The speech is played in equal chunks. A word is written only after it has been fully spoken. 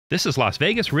This is Las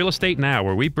Vegas Real Estate Now,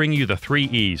 where we bring you the 3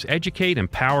 E's: educate,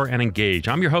 empower, and engage.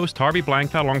 I'm your host, Harvey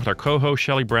Blankfeld, along with our co-host,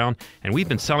 Shelley Brown, and we've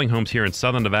been selling homes here in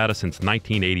Southern Nevada since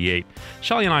 1988.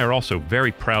 Shelley and I are also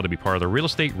very proud to be part of the Real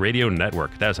Estate Radio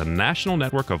Network. That is a national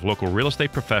network of local real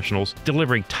estate professionals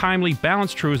delivering timely,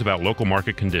 balanced truths about local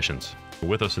market conditions.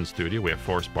 With us in studio, we have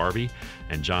Forrest Barbee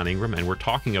and John Ingram, and we're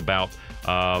talking about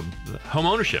home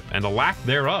ownership and the lack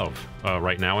thereof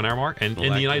right now in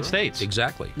in the United States.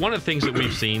 Exactly. One of the things that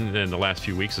we've seen in the last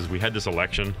few weeks is we had this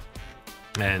election,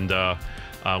 and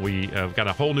we got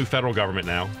a whole new federal government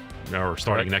now, or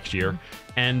starting next year.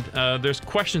 And there's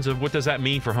questions of what does that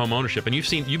mean for home ownership. And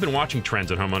you've been watching trends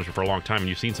in home ownership for a long time, and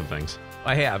you've seen some things.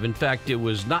 I have. In fact, it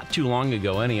was not too long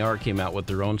ago, NAR came out with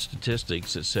their own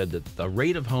statistics that said that the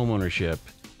rate of home ownership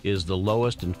is the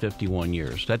lowest in 51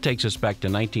 years. That takes us back to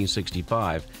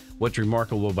 1965. What's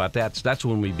remarkable about that is that's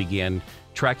when we began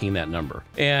tracking that number.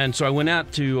 And so I went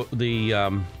out to the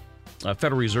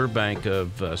Federal Reserve Bank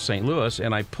of St. Louis,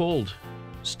 and I pulled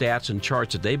stats and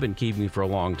charts that they've been keeping for a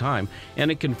long time,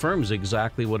 and it confirms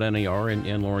exactly what NAR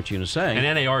and Lawrence Yun is saying.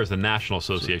 And NAR is the National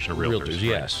Association of Realtors.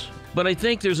 Yes. But I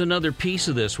think there's another piece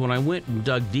of this. When I went and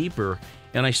dug deeper,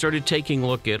 and I started taking a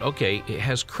look at, okay,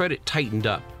 has credit tightened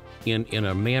up in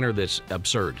a manner that's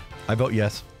absurd? I vote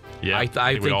yes. Yeah, I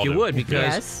think you would,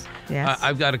 because yes.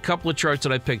 I've got a couple of charts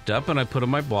that I picked up and I put on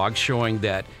my blog showing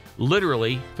that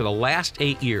literally for the last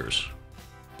 8 years,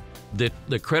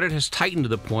 the credit has tightened to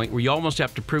the point where you almost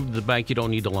have to prove to the bank you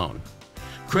don't need a loan.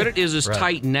 Credit is as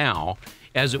tight now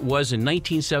as it was in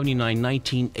 1979,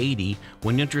 1980,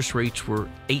 when interest rates were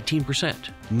 18%.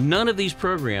 None of these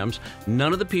programs,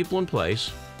 none of the people in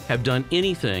place have done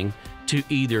anything to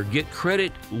either get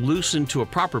credit loosened to a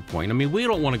proper point. I mean, we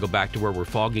don't want to go back to where we're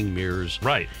fogging mirrors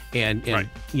and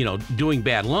doing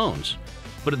bad loans.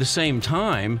 But at the same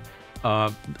time,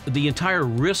 the entire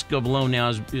risk of loan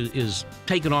now is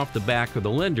taken off the back of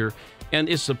the lender, and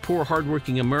it's the poor,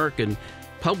 hardworking American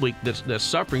public that's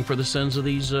suffering for the sins of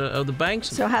these of the banks.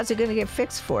 So how's it going to get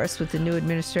fixed for us with the new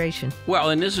administration?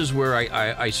 Well, and this is where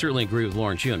I certainly agree with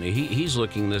Lawrence Yun. He's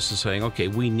looking at this and saying, okay,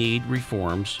 we need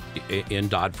reforms in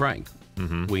Dodd-Frank.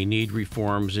 Mm-hmm. We need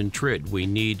reforms in TRID. We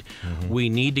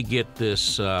need to get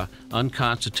this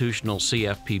unconstitutional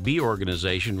CFPB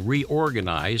organization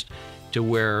reorganized to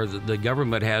where the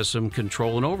government has some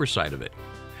control and oversight of it.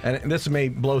 And this may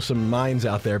blow some minds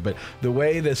out there, but the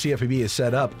way the CFPB is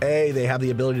set up, they have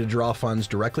the ability to draw funds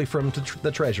directly from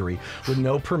the Treasury with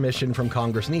no permission from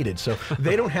Congress needed. So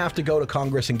they don't have to go to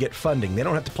Congress and get funding. They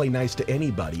don't have to play nice to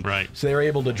anybody. Right. So they're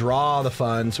able to draw the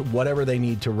funds, whatever they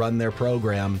need to run their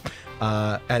program,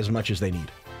 as much as they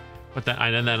need. But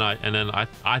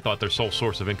I thought their sole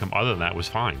source of income other than that was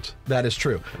fines. That is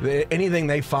true. Anything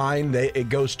they find, it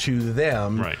goes to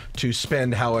them to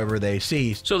spend however they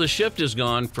see. So the shift has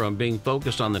gone from being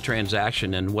focused on the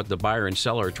transaction and what the buyer and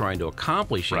seller are trying to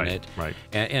accomplish in it,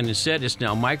 and instead it's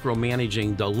now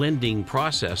micromanaging the lending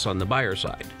process on the buyer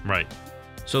side. Right.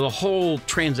 So the whole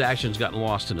transaction's gotten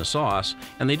lost in the sauce,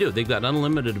 and they do. They've got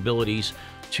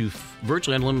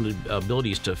virtually unlimited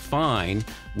abilities to fine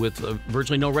with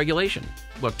virtually no regulation.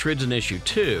 Well, TRID's an issue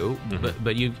too,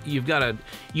 but you've got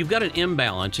an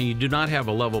imbalance, and you do not have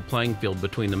a level playing field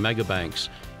between the mega banks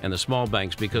and the small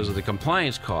banks because of the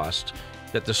compliance cost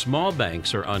that the small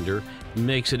banks are under.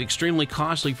 Makes it extremely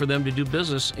costly for them to do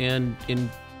business, and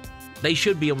they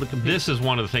should be able to compete. This is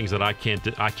one of the things that I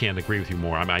can't agree with you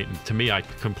more. To me, I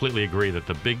completely agree that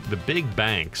the big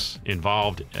banks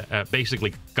involved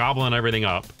basically gobbling everything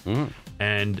up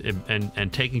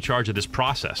and taking charge of this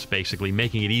process, basically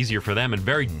making it easier for them and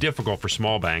very difficult for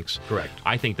small banks. Correct.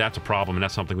 I think that's a problem, and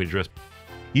that's something we address.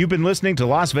 You've been listening to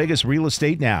Las Vegas Real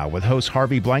Estate Now with hosts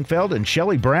Harvey Blankfeld and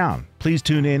Shelley Brown. Please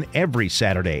tune in every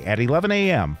Saturday at 11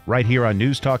 a.m. right here on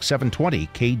News Talk 720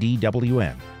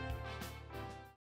 KDWN.